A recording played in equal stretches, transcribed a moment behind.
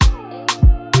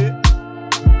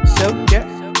so yeah.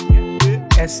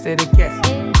 S to the K.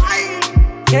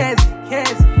 Yes,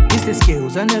 it's the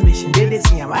skills on the mission. They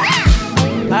see him.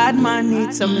 Bad man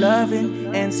needs some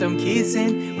loving and some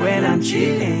kissing when I'm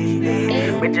chilling,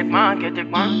 baby.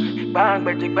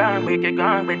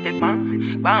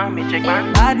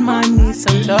 Bad man needs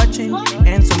some touching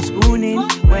and some spooning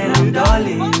when I'm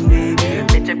darling, baby.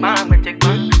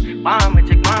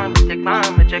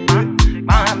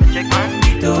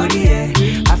 Story,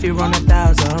 yeah. I feel run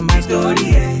 1,000 my story,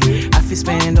 yeah. I feel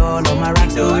spend all of my rock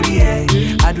story, yeah.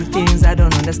 I do things I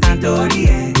don't understand, story,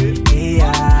 yeah.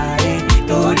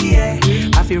 Story, yeah.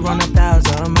 I feel run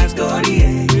 1,000 my story,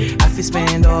 yeah. I feel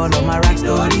spend all of my rock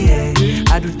story, yeah.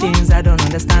 I do things I don't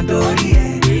understand, story,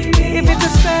 yeah. If it's a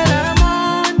spell I'm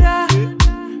under,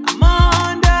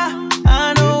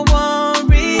 I don't want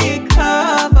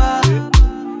recover,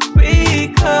 yeah.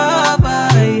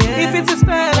 If it's a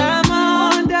spell I'm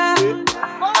under, yeah.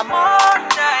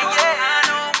 I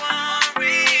don't want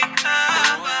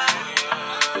recover,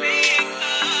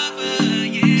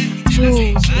 yeah.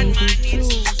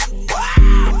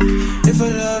 If I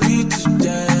love you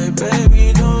today,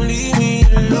 baby, don't leave me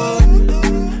alone.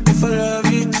 If I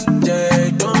love you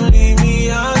today, don't leave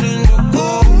me out in the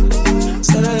cold.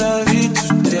 Said I love you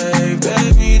today,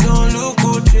 baby, don't look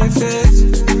at your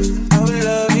face. I will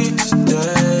love you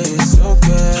today, it's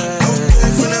okay.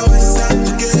 From the west side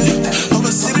again,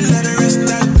 over city, let the rest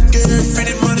out again.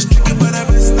 Freddie money stricken, but I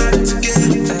best not to get.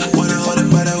 Wanna hold it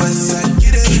by the west side,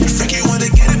 get it. Freaky wanna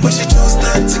get it, but she chose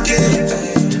not to get it.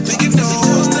 Make it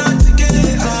chose not to get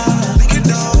it. Make it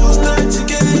chose not to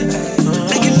get it.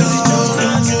 Make it chose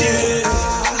not to get it.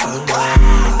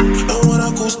 I wanna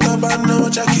go stop, I know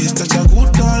what your kiss, touch your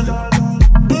good done.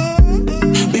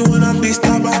 Me wanna be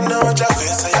stop, I know what your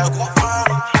face, say your good fun.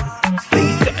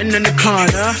 Sitting in the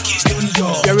corner,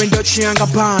 you're in Dolce &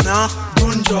 Gabbana.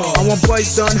 I want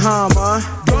boys done hammer.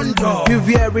 You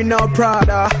wearing no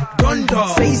Prada.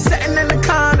 Say he's sitting in the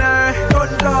corner, you're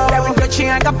in Dolce &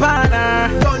 Gabbana.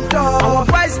 I want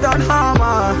boys done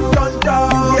hammer. You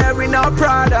wearing no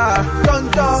Prada.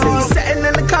 Say he's sitting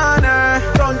in the corner,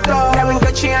 you're in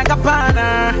Dolce & Gabbana.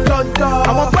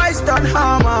 I want boys done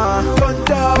hammer.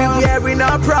 You wearing no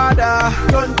Prada.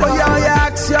 Oh yeah,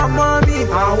 ask your mommy.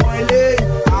 I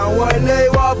want lay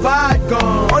what bad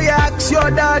gun. Oh yeah, ask your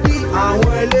daddy. I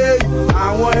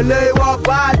want lay what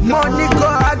bad money go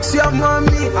ask your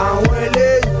mommy. I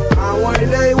want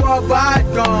lay what bad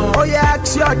gun. Oh yeah,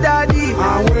 ask your daddy.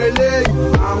 I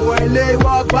want lay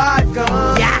what bad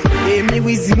gun. Yeah. Hey, me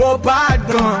with more bad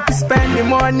gun. We spend the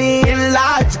money in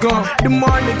large gun. The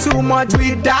money too much,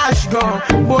 we dash gun.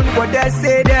 But what they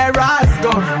say they're ras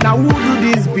gun. Now who do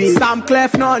this be? Sam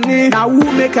Clef not me. Now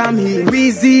who make him here?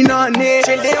 Weezy not me.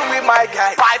 Chilling with my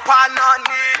guy, Piper not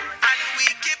me. And we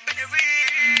keeping it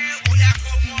real. Oh yeah,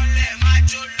 come on, let my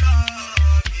jolo,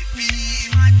 baby,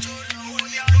 my jolo. Oh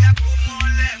yeah, come on,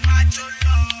 let my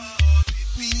jolo,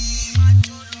 baby, my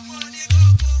jolo. Money go,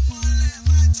 come on, let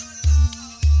my jolo.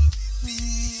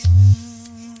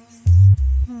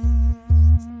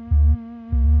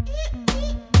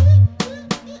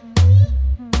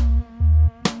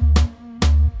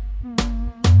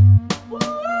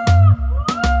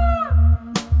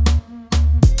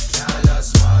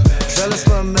 Zalas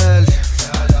mamel,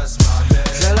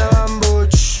 Zala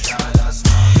mambuch,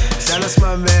 Zalas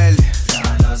mamel,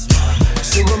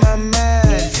 Sugo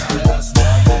mamel,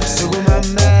 Sugo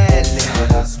mamel,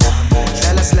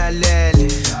 Zalas lalel,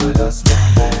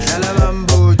 Zala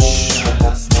mambuch,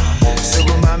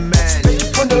 Sugo mamel.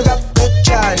 Punduga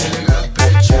pechan,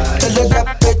 Elega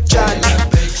pechan,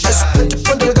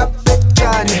 Punduga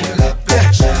pechan,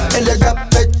 Elega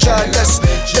pechan, yes,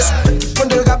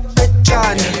 Punduga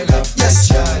pechan. Yes,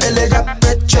 elega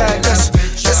pechan, yes,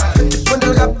 yes,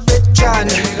 punduga pechan,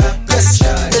 yes,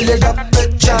 elega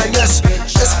pechan, yes,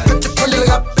 yes,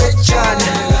 punduga pechan,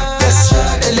 yes,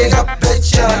 elega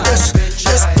pechan, yes,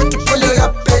 yes, punduga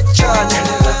pechan,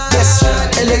 yes,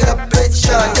 elega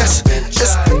pechan, yes,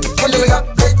 yes, punduga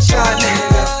pechan,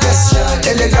 yes,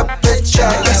 elega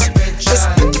pechan, yes, yes,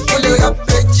 punduga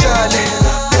pechan,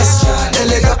 yes,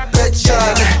 elega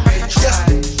pechan, yes.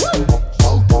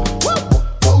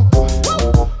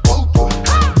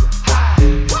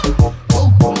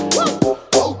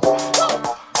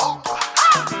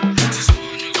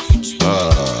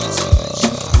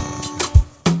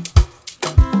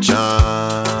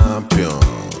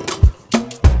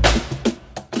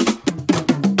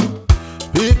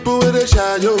 People with a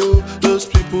shayo, those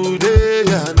people they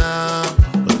are now.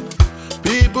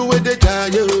 People with the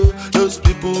shayo, those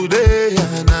people they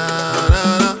are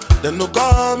now. Them no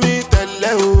call me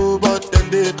tell but then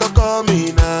they call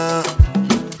me now.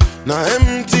 Now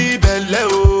empty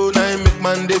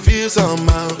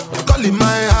somehow. Calling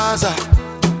my house.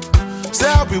 Say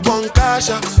I be one cash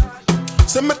out.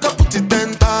 Say make I put it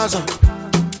 10,000.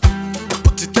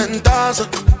 Put it 10,000.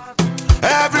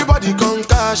 Everybody come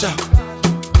cash out.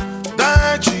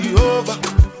 Thank Jehovah.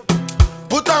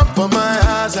 Put up for my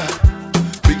house.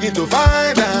 Begin to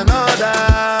find another.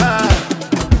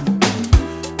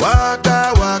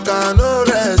 Waka waka no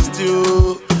rest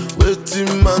you.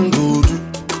 Waiting man go do.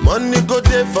 Money go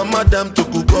there for madam to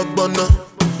cook up bono.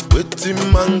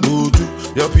 Waiting man go do.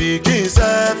 Your picking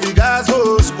self you guys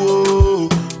go school.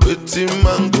 Waiting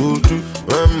man go do.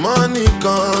 When money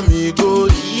come he go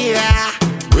yeah.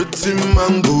 Waiting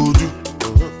man go do.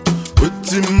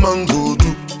 Waiting man go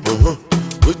do.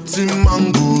 Waiting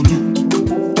man go do.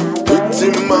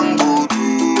 Waiting man go do.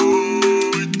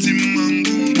 Waiting man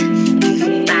go do.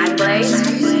 Bad place.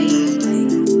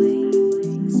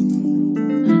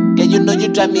 You know you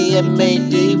drive me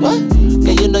M.A.D. what?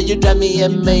 Girl, you know you drive me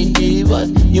M.A.D. what?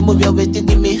 You move your waist, you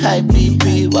give me high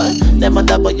BP what? Them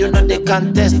other boy, you know they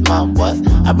contest man what?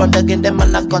 I run again, them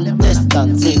and I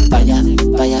contestant. Say fire,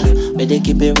 fire, but they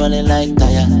keep it running like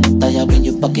tire. Tire when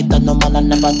you pocket on no man, I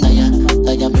never tire.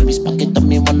 Tire baby, spark it on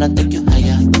me, wanna take you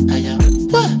higher, higher.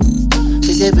 What?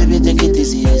 She said, baby, take it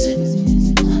easy, easy.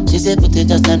 She said, put it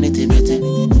just a nitty bitty.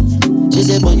 She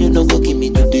said, boy, you no go give me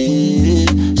today.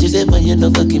 She said, boy, you no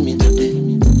go give me today.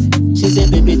 She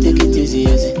said, baby, take it easy,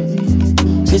 easy.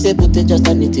 She said, put it just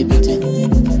a nitty bitty.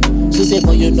 She said,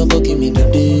 boy, you no go give me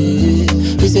today.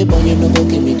 She said, boy, you no go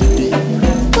give me today.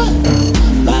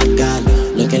 Bad girl,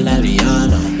 looking like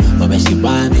Rihanna. But when she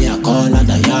buy me, I call her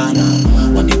Diana.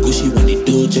 When the Gucci, when the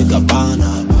Dolce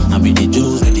Gabbana. I be the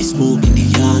juice, with the smoke,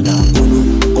 Indiana.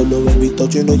 Colo, when we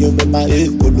touch, you know you make my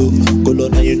head colo. Colo,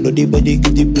 now you know the body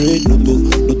give the bread.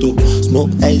 Loto,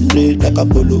 smoke ice red like a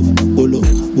polo.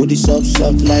 Booty soft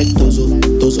like Tozo.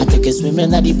 I take a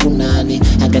swimming at the punani.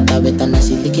 I get her wet and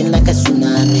she licking like a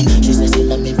tsunami. She says she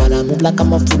love me, but I move like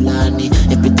I'm a Fulani.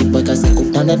 A pretty boy cause I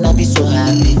cook down and I be so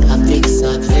happy. I fix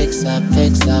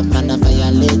up, man I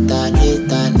violate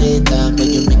later. When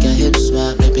you make your hips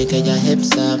swap, baby get your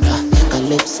hips up.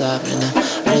 Lips up,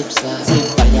 lips up. See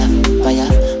fire,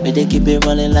 but they keep it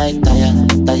running like tire.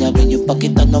 Tire when you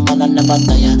pocket on no man, I never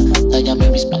tire. Tire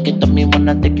baby, spark it on me,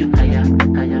 wanna take you higher,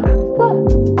 higher.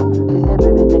 She said,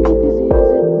 baby, take it easy,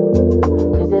 easy.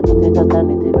 She said, put it just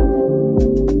on it.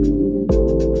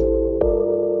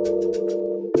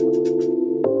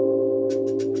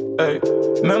 Hey,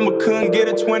 remember couldn't get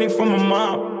a 20 from my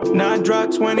mom. Now I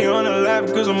drop 20 on the lap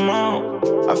cause I'm on.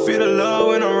 I feel the love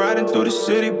when I'm riding through the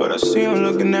city, but I see him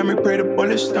looking at me, pray the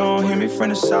bullets don't hit me from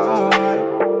the side.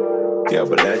 Yeah,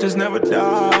 but legends never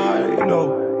die, you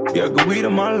know. Yeah, good weed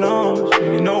in my lungs,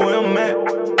 you know where I'm at.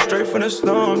 Straight from the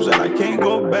slums, and I can't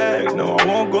go back. No, I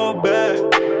won't go back.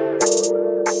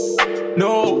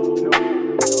 No,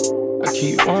 I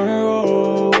keep on the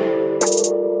road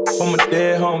for my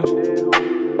dead homies.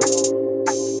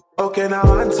 Okay, now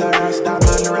I'm tired, stop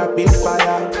man, rapid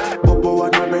fire. Bobo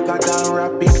wanna break her down,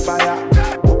 rapid fire.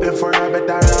 Open for a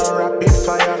better round, rapid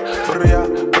fire. Bria,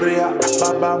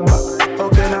 babamba.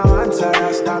 Okay, now I'm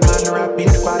tired, stop man, rapid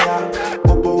fire.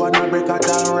 Bobo wanna break her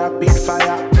down, rapid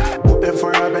fire. Open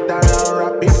for a better round,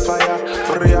 rapid fire.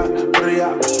 Bria,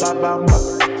 babamba.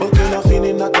 Okay, now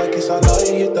feeling not like it's a lie.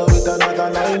 Hit her with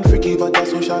another line, freaky but I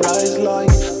socialize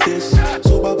like this.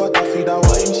 Sober but I feed her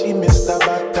wine, she missed the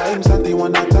bad times. Tanti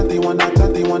wanna.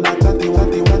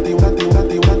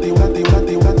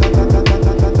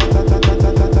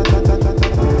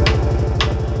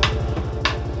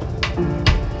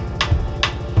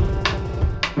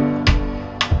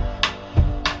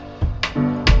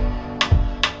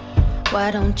 Why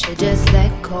don't you just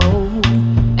let go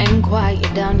and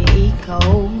quiet down your ego?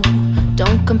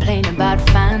 Don't complain about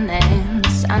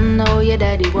finance. I know your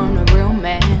daddy wasn't a real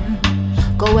man.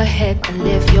 Go ahead and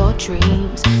live your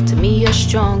dreams. To me you're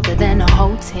stronger than a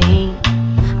whole team.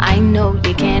 I know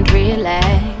you can't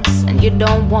relax, and you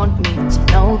don't want me to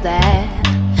know that.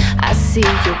 I see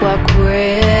you work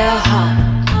real hard.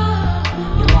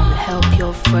 You wanna help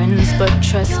your friends, but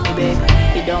trust me baby,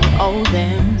 you don't owe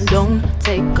them. Don't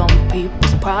take on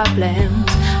people's problems.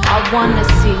 I wanna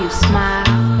see you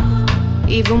smile,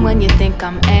 even when you think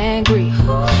I'm angry.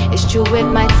 It's true it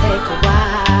might take a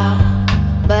while,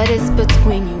 but it's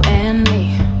between you and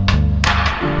me.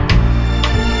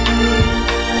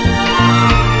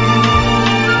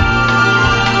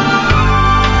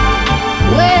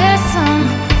 Wear some,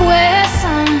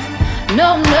 no.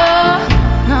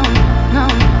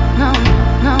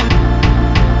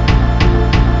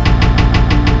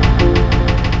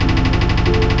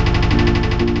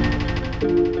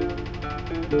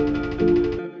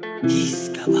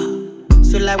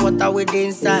 like water with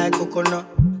inside coconut.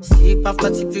 Sip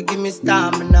after sip, you give me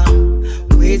stamina.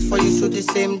 Wait for you so the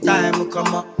same time will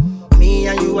come up. Me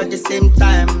and you at the same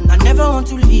time. I never want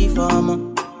to leave,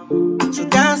 mama. So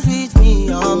dance with me,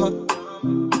 mama.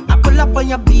 I pull up on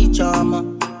your beach,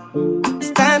 mama.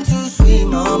 It's time to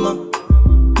swim, mama.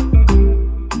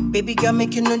 Baby girl,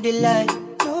 make you know the lie.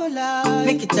 No lie.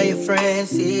 Make it tell your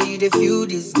friends, say you the feel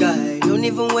this guy. Don't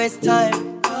even waste time.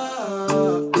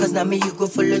 Cause now me you go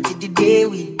follow till the day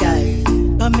we die.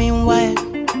 But meanwhile,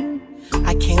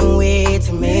 I can't wait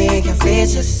to make your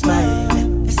face just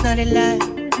smile. It's not a lie.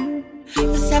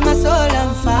 You set my soul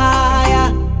on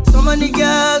fire. So many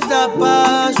girls that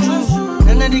pass through,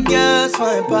 none of the girls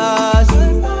find past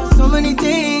you. So many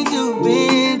things you've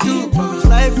been through. Promise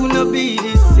life will not be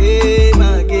the same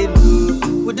again.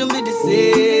 Wouldn't be the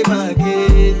same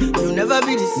again. You'll never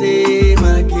be the same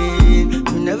again.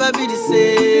 You'll never be the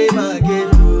same again.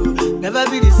 Never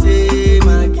be the same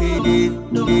again.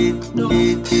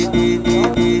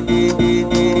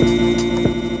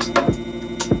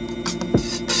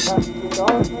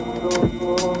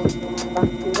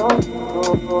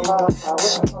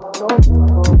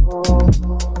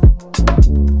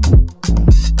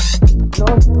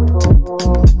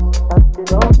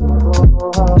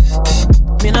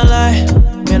 Me no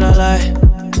lie,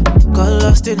 got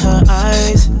lost in her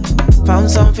eyes. Found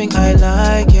something I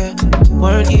like, yeah.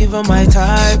 Weren't even my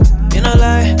type. Me no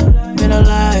lie.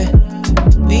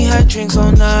 We had drinks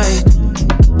all night.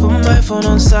 Put my phone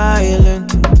on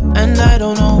silent, and I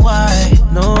don't know why.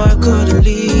 No, I couldn't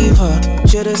leave her.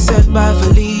 Should've said bye,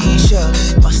 Felicia.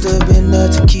 Must have been the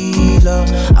tequila.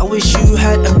 I wish you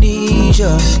had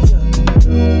amnesia.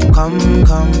 Come,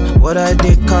 what I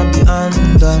did can't be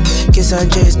undone. Kiss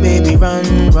and chase, baby, run.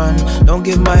 Don't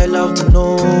give my love to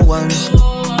no one.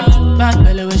 Bad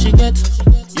belly where she get.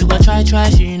 You go try,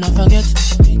 she not forget.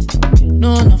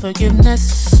 No forgiveness.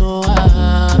 So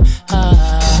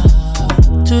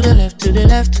to the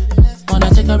left. Wanna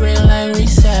take a real life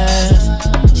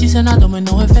reset. She said I don't make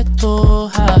no effect.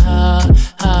 And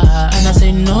I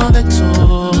say no vexo.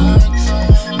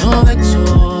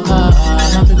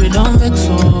 My baby don't vex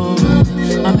so.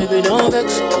 My baby don't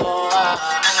vex so.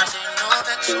 And I say no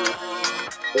vex so.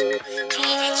 No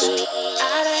vex so.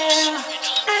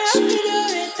 I don't feel it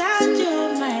without you,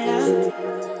 my love.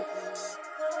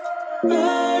 No,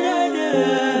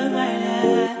 my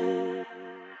love.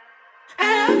 I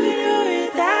don't feel it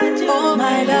without you, oh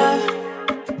my love.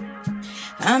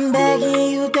 I'm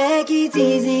begging you, take it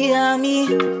easy on me.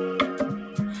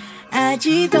 I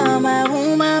cheat on my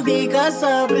woman because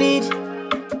of greed.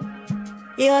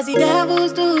 It was the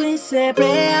devil's doing a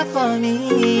prayer for me.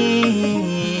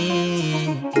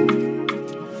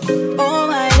 Oh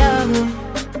my love,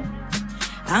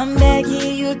 I'm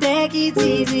begging you, take it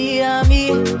easy on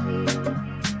me.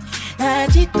 I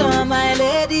cheat on my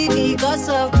lady because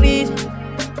of greed.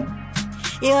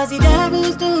 It was the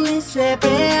devil's doing a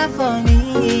prayer for me.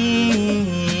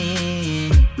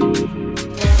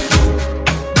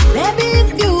 Baby, if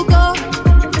you go,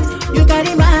 you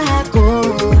carry my heart go.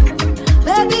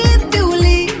 Baby, if you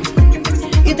leave,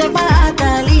 you take my heart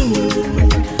and leave.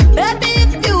 Baby,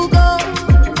 if you go,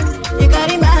 you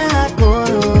carry my heart go.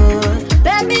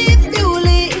 Baby, if you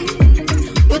leave,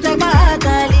 you take my heart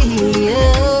and leave.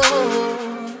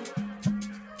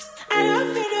 I don't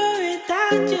feel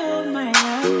without you, my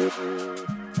love.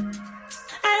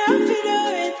 I don't feel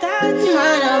without you.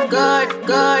 Man of God.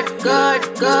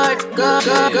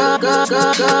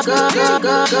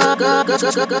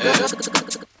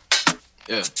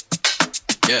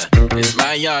 Yeah, it's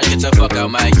my yard, get the fuck out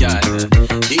my yard.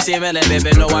 DC Melon,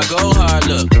 baby, know I go hard,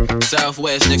 look.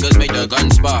 Southwest niggas make the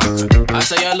gun spark. I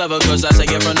say I love her cause I say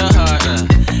it from the heart.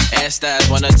 Ass styles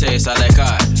wanna taste, I like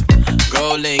art.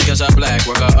 Gold link cause I'm black,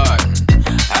 work of art.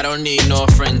 I don't need no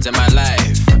friends in my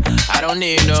life. I don't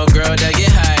need no girl that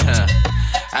get high,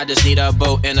 I just need a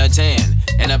boat and a tan.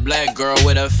 And a black girl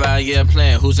with a 5-year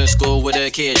plan. Who's in school with a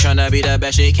kid, tryna be the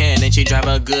best she can. And she drive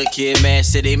a good kid, Mad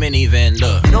City minivan,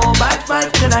 look. No bad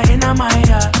vibe could I in my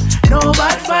yard. No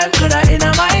bad vibe could I in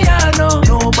my yard. No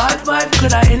bad vibe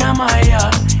could I in my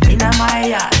yard. In my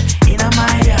yard.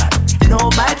 No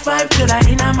bad vibe could I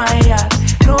in my yard.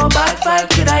 No bad vibe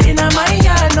could I in my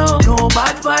yard. No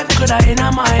bad vibe could I in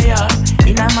my yard.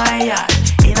 In my yard.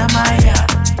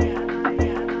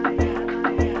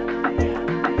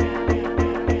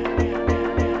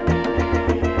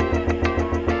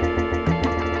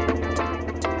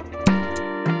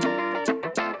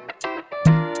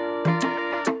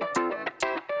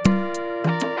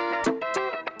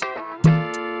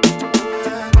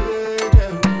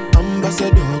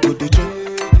 Ambassador go the check,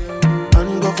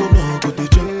 and governor go the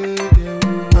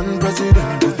check.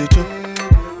 president, go the jump.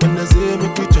 When I say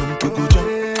make we jump, we go jump.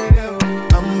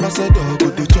 Ambassador, go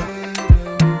the jump.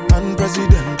 And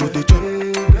president, go the jump.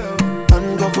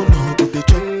 And governor, go the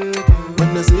jump.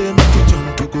 When I say make we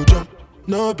jump, we go jump.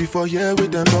 No, before here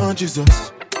with them on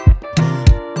Jesus.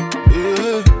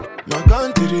 Yeah, my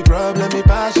country problem, it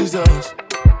passes us.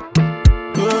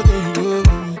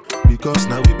 Because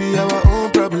now we be our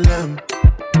own problem.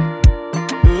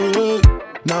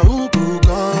 Now who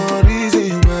can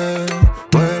reason well.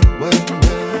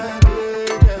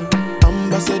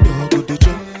 Ambassador go the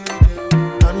jump.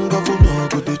 And governor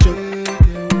go the jump.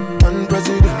 And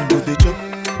president go the jump.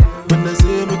 When I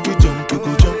say make we jump, we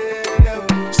go jump.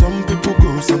 Some people go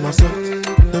somersault.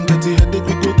 Them dirty headache,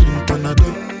 we go drink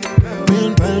Panadol.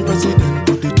 Meanwhile, president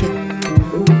go the jump.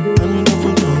 And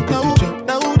governor go the jump.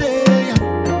 Now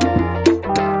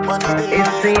they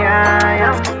it's the eye.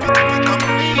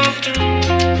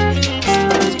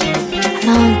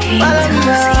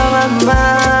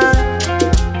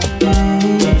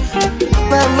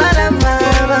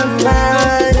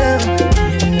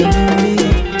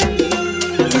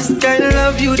 This kind of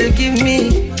love you they give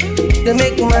me, they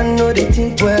make man know they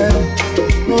think well.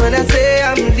 When I say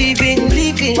I'm leaving,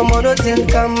 my mother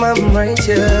think I'm right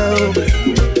here.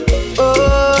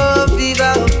 Oh,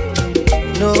 fever,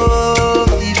 no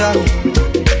fever.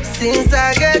 Since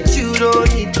I get you,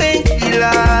 don't need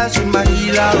painkillers, she my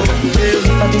healer. If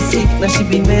I be sick, now she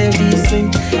be medicine.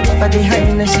 If I be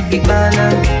high, now she be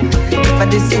banana. If I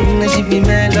be sing, now she be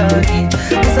melody.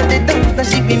 If I be dance, now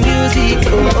she be music.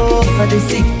 Oh, if I be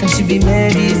sick, now she be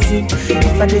medicine.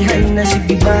 If I be high, now she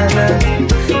be banana.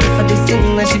 If I be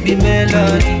sing, now she be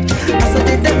melody. If I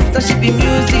be dance, now she be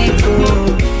music.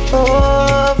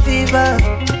 Oh, fever,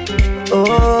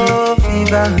 oh,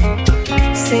 fever.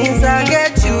 Since I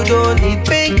get you, don't need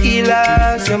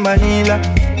painkillers, you're my healer.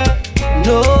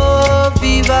 No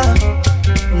fever,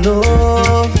 no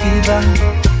fever.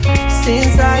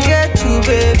 Since I get you,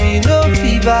 baby, no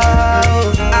fever.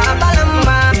 Oh,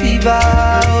 Abalama fever,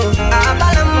 oh,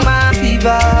 Abalama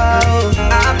fever, oh,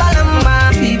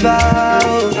 Abalama fever,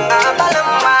 oh,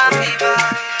 Abalama fever.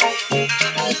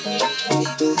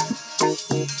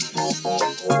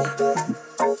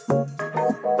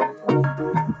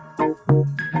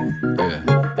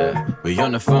 We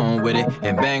on the phone with it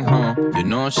and bang home. You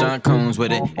know I'm Sean Combs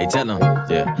with it. Hey, tell 'em,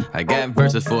 yeah, I got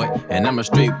verses for it. And I'm a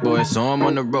street boy, so I'm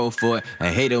on the road for it. I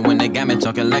hate it when they got me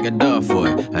talking like a dog for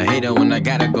it. I hate it when I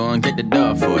gotta go and get the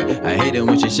dog for it. I hate it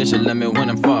when she says she love me when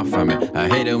I'm far from it. I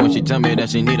hate it when she tell me that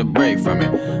she need a break from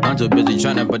it. I'm too busy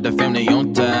trying to put the family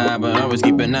on top, but I always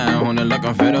keep an eye on it like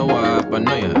I'm fed up.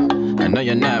 I know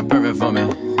you're not perfect for me.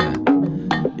 Yeah.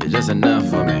 You're just enough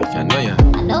for me. I know you.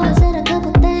 I know I said a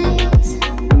couple things.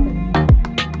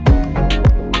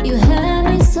 You had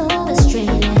me so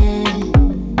frustrated.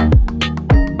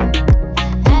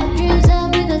 Had dreams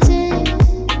of bigger things,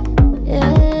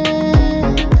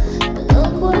 yeah. But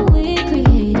look what we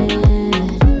created.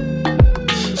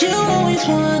 You always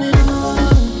wanted more.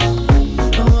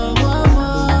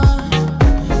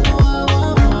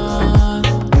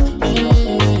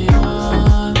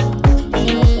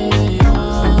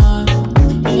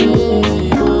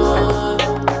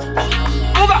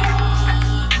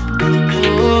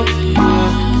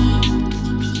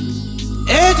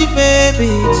 Baby,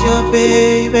 it's your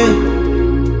baby.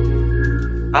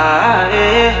 Ah,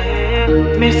 yeah.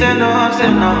 Me say no, say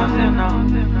no.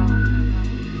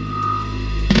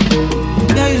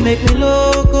 Yeah, you make me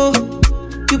loco.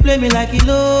 You play me like a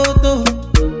lotto.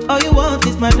 All you want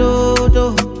is my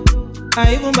dodo.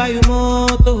 I even buy you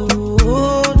moto.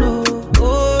 Oh no,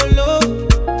 oh no.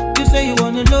 You say you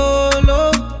wanna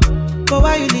low, but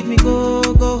why you leave me go?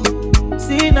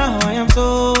 See now I am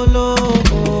solo.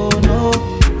 Oh no.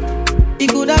 It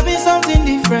could have been something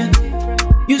different.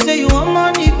 You say you want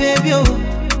money, baby, oh.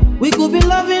 We could be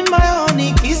loving my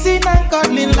honey, kissing and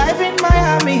cuddling, life in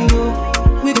Miami,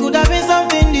 oh. We could have been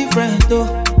something different, oh.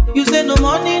 You say no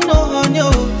money, no honey,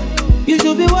 oh. You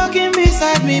should be walking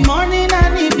beside me morning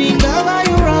and evening, girl, why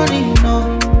you running,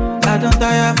 no? I don't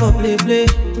tire for play.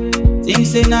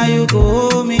 Things say now you go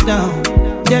hold me down.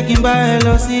 Checking by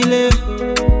hello, silly.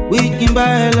 We can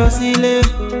buy hello, silly.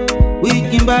 We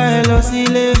can buy hello,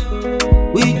 silly.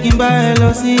 We can buy hello, silly. We can buy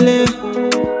hello, silly.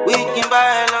 We can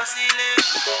buy hello, silly.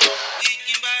 We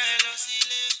can buy hello,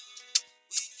 silly.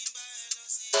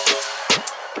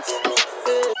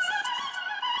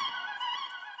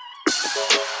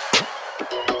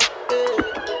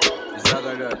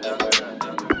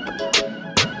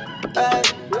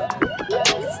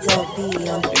 It's still be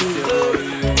on the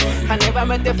beat. I never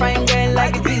met a fine girl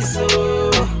like this, so.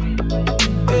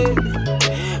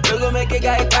 We gon' make a make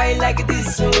I cry like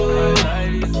this, so.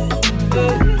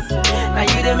 Now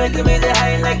you done make me the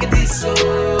high like this, so.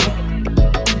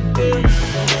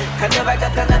 Can never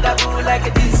get another boo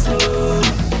like this, so.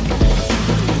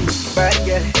 Bad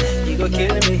girl, you go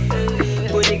kill me.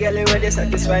 Booty girl, where they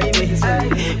satisfy me.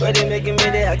 Where they making me,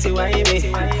 they acting whiny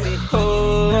me.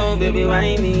 Oh, baby,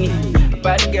 why me?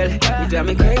 Bad girl, you drive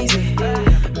me crazy.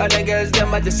 Other girls,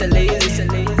 them are just so lazy.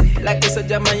 Like it's a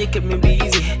jam and you keep me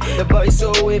busy. The boy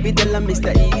so wavy, tell him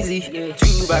Mr. Easy.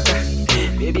 Two baka,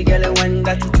 baby girl, I want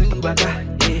that two baka.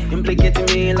 Implicating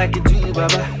me like a two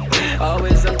baba.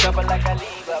 Always on top of like a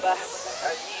Lee Baba.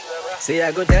 Say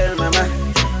I go tell mama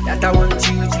that I want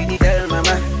you, Genie, tell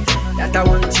mama that I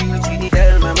want you, Genie,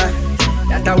 tell mama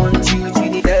that I want you,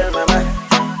 Genie, tell mama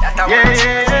that I want you,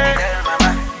 Genie, tell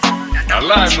mama that I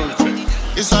want you.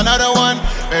 It's another one,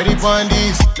 ready for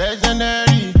this.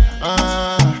 Legendary,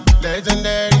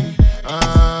 legendary,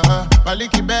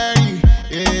 Maliki Berry,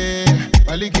 yeah,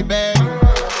 Maliki Berry.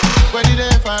 Where did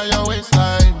they find your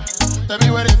waistline? Tell me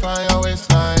where they find your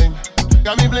waistline.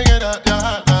 Got me blinging up your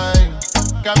hotline.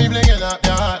 Got me blinging up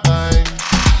your hotline.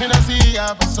 Me not see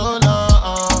ya for so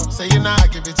long. Say you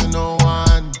not give it to no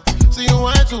one. See you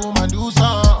want to my do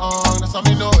song. That's how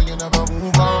me know you never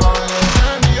move on. Yeah,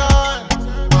 turn me on.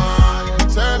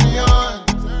 Turn me on,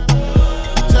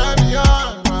 turn me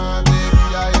on, my baby,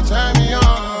 yeah, you turn me on,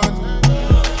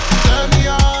 turn me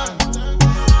on,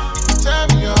 turn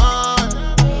me on,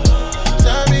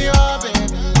 turn me on,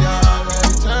 baby, yeah, you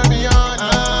turn me on. I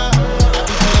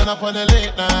be pulling up on the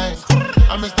late nights.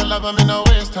 I miss the love, I'm in a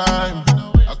waste time.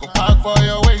 I go park for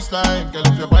your waistline, girl.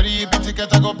 If your body you big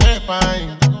ticket, I go pay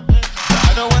fine.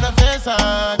 I don't wanna face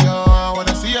on yo, I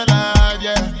wanna see you live,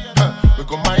 yeah. We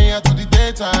go my ear to the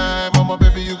daytime, mama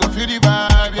baby, you go feel the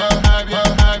vibe, yeah.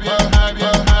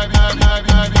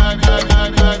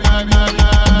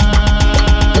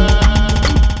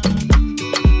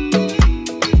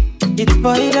 It's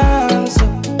boy dance,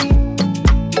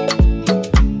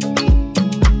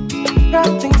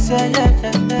 rapping say yeah.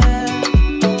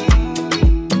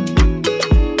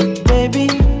 Baby,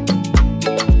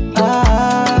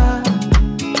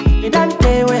 you don't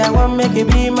play where I want make it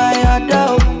be my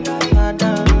adult.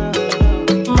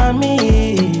 Mommy,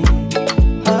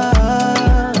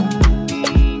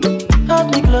 hold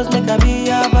me close, make I be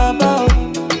your baba.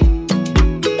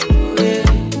 Yeah.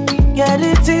 Get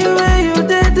it till where you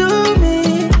did do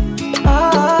me.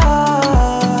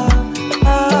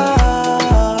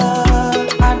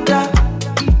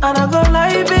 And I go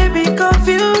lie, baby,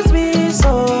 confuse me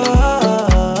so.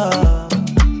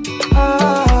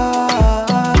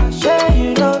 Sure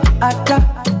you know, Ada.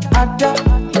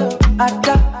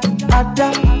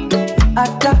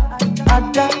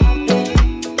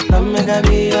 Come make I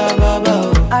be your baba.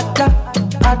 Ada.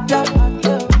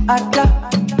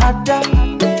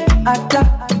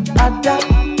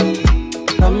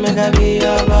 Come make I be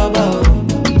your baba.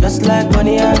 Just like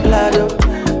Bonnie and Clyde,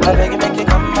 I beg you make